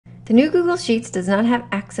The new Google Sheets does not have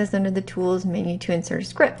access under the Tools menu to insert a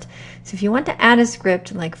script. So if you want to add a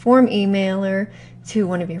script like Form Emailer to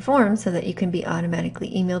one of your forms so that you can be automatically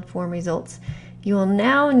emailed form results, you will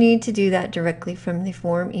now need to do that directly from the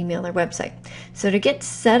Form Emailer website. So to get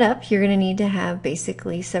set up, you're going to need to have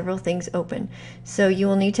basically several things open. So you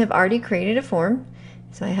will need to have already created a form.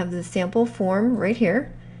 So I have the sample form right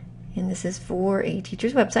here, and this is for a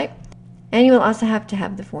teacher's website. And you will also have to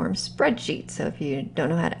have the form spreadsheet. So if you don't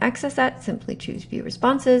know how to access that, simply choose View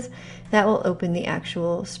Responses. That will open the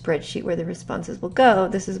actual spreadsheet where the responses will go.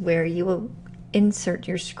 This is where you will insert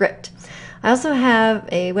your script. I also have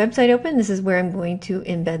a website open. This is where I'm going to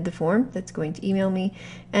embed the form that's going to email me.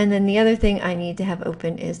 And then the other thing I need to have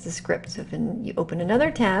open is the script. So if you open another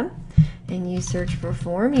tab and you search for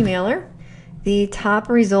Form Emailer, the top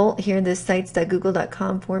result here, this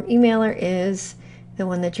sites.google.com Form Emailer, is the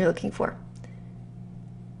one that you're looking for.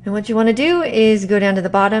 And what you want to do is go down to the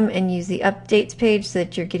bottom and use the updates page so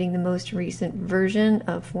that you're getting the most recent version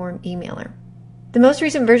of Form Emailer. The most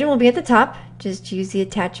recent version will be at the top. Just use the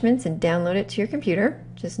attachments and download it to your computer.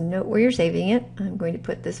 Just note where you're saving it. I'm going to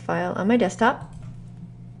put this file on my desktop.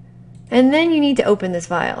 And then you need to open this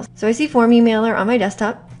file. So I see Form Emailer on my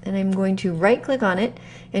desktop, and I'm going to right click on it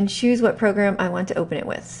and choose what program I want to open it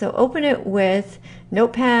with. So open it with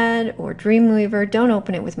Notepad or Dreamweaver. Don't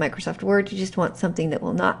open it with Microsoft Word. You just want something that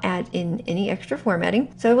will not add in any extra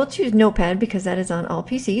formatting. So I will choose Notepad because that is on all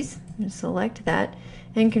PCs. And select that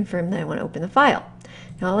and confirm that I want to open the file.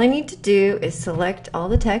 Now all I need to do is select all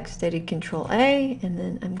the text. I did Control A, and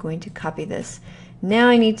then I'm going to copy this. Now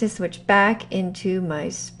I need to switch back into my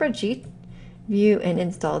spreadsheet view and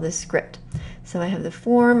install this script. So I have the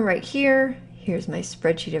form right here. Here's my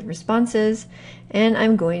spreadsheet of responses, and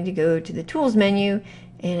I'm going to go to the Tools menu,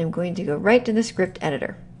 and I'm going to go right to the script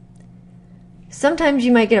editor. Sometimes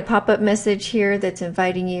you might get a pop-up message here that's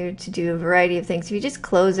inviting you to do a variety of things. If you just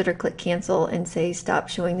close it or click cancel and say stop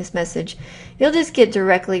showing this message, you'll just get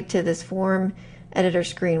directly to this form editor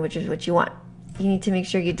screen, which is what you want. You need to make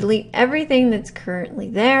sure you delete everything that's currently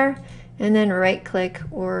there, and then right click,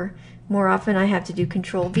 or more often I have to do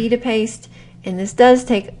Control V to paste, and this does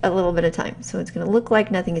take a little bit of time. So it's going to look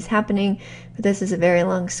like nothing is happening, but this is a very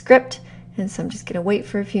long script, and so I'm just going to wait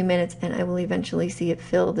for a few minutes and I will eventually see it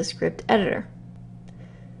fill the script editor.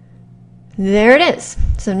 There it is.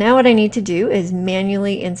 So now what I need to do is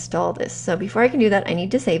manually install this. So before I can do that, I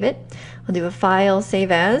need to save it. I'll do a File,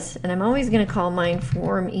 Save As, and I'm always going to call mine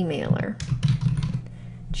Form Emailer.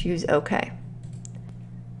 Choose OK.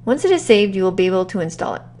 Once it is saved, you will be able to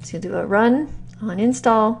install it. So you'll do a run on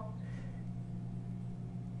install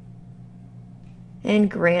and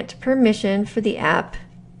grant permission for the app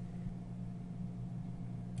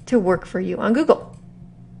to work for you on Google.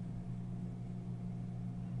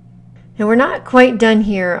 Now we're not quite done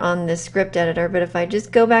here on this script editor, but if I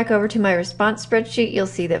just go back over to my response spreadsheet, you'll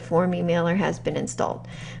see that Form Emailer has been installed.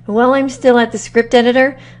 But while I'm still at the script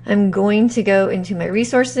editor, I'm going to go into my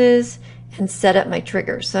resources and set up my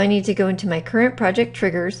triggers. So I need to go into my current project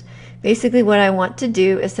triggers. Basically what I want to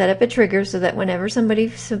do is set up a trigger so that whenever somebody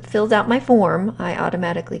fills out my form, I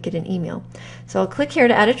automatically get an email. So I'll click here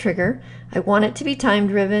to add a trigger. I want it to be time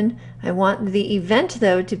driven. I want the event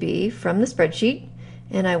though to be from the spreadsheet,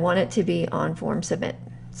 and I want it to be on Form Submit.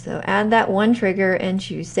 So add that one trigger and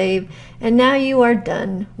choose Save, and now you are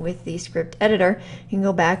done with the script editor. You can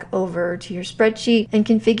go back over to your spreadsheet and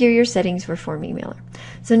configure your settings for Form Emailer.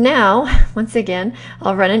 So now, once again,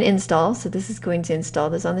 I'll run an install. So this is going to install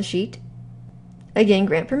this on the sheet. Again,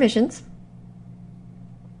 grant permissions.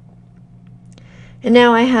 And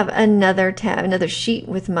now I have another tab, another sheet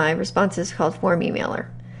with my responses called Form Emailer.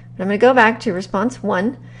 But I'm going to go back to response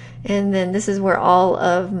 1, and then this is where all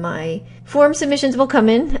of my form submissions will come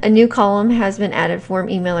in. A new column has been added, Form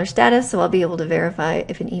Emailer Status, so I'll be able to verify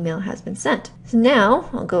if an email has been sent. So now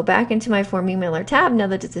I'll go back into my Form Emailer tab now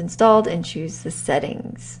that it's installed and choose the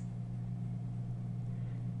settings.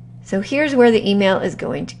 So here's where the email is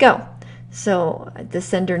going to go. So the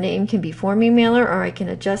sender name can be Form Emailer, or I can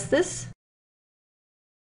adjust this,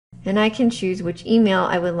 and I can choose which email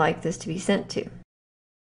I would like this to be sent to.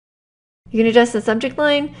 You can adjust the subject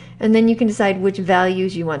line, and then you can decide which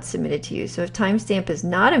values you want submitted to you. So if timestamp is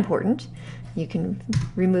not important, you can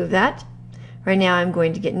remove that. Right now I'm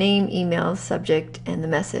going to get name, email, subject, and the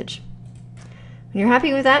message. When you're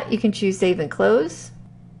happy with that, you can choose Save and Close.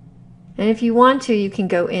 And if you want to, you can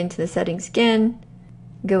go into the settings again,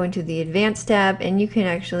 go into the Advanced tab, and you can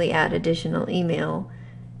actually add additional email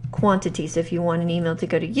quantity. So if you want an email to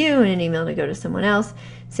go to you and an email to go to someone else,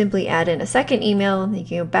 simply add in a second email, and you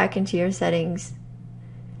can go back into your settings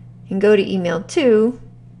and go to email to,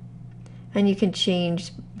 and you can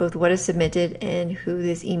change both what is submitted and who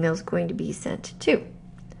this email is going to be sent to.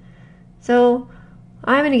 So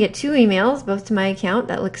I'm going to get 2 emails, both to my account.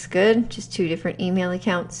 That looks good, just 2 different email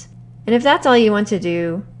accounts. And if that's all you want to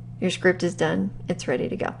do, your script is done. It's ready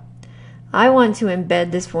to go. I want to embed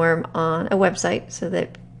this form on a website so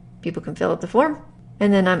that people can fill out the form,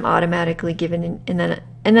 and then I'm automatically given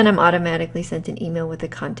and then I'm automatically sent an email with the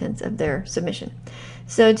contents of their submission.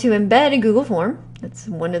 So to embed a Google form, that's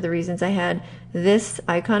one of the reasons I had this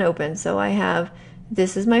icon open. So I have,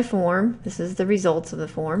 this is my form, this is the results of the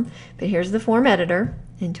form, but here's the form editor.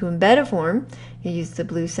 And to embed a form, you use the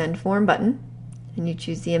blue Send Form button, and you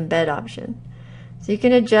choose the Embed option. So you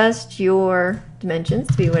can adjust your dimensions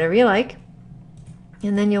to be whatever you like,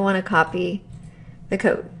 and then you'll want to copy the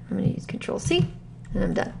code. I'm going to use Control-C, and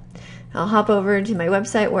I'm done. I'll hop over to my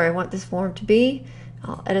website where I want this form to be.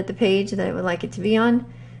 I'll edit the page that I would like it to be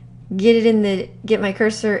on, get my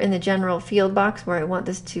cursor in the general field box where I want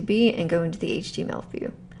this to be, and go into the HTML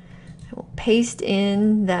view. I will paste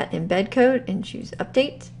in that embed code and choose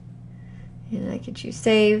Update, and I can choose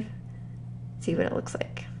Save, see what it looks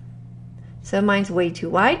like. So mine's way too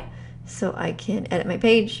wide, so I can edit my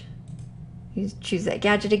page, choose that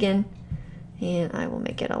gadget again, and I will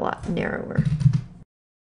make it a lot narrower.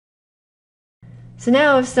 So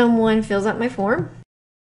now if someone fills out my form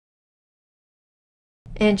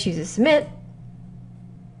and chooses Submit,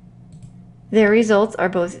 their results are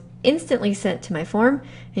both instantly sent to my form,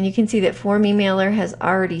 and you can see that Form Emailer has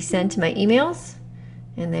already sent my emails,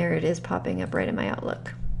 and there it is popping up right in my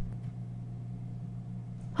Outlook.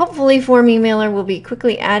 Hopefully Form Emailer will be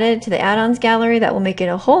quickly added to the add-ons gallery. That will make it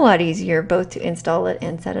a whole lot easier both to install it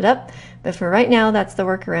and set it up. But for right now, that's the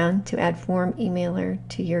workaround to add Form Emailer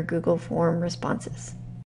to your Google Form responses.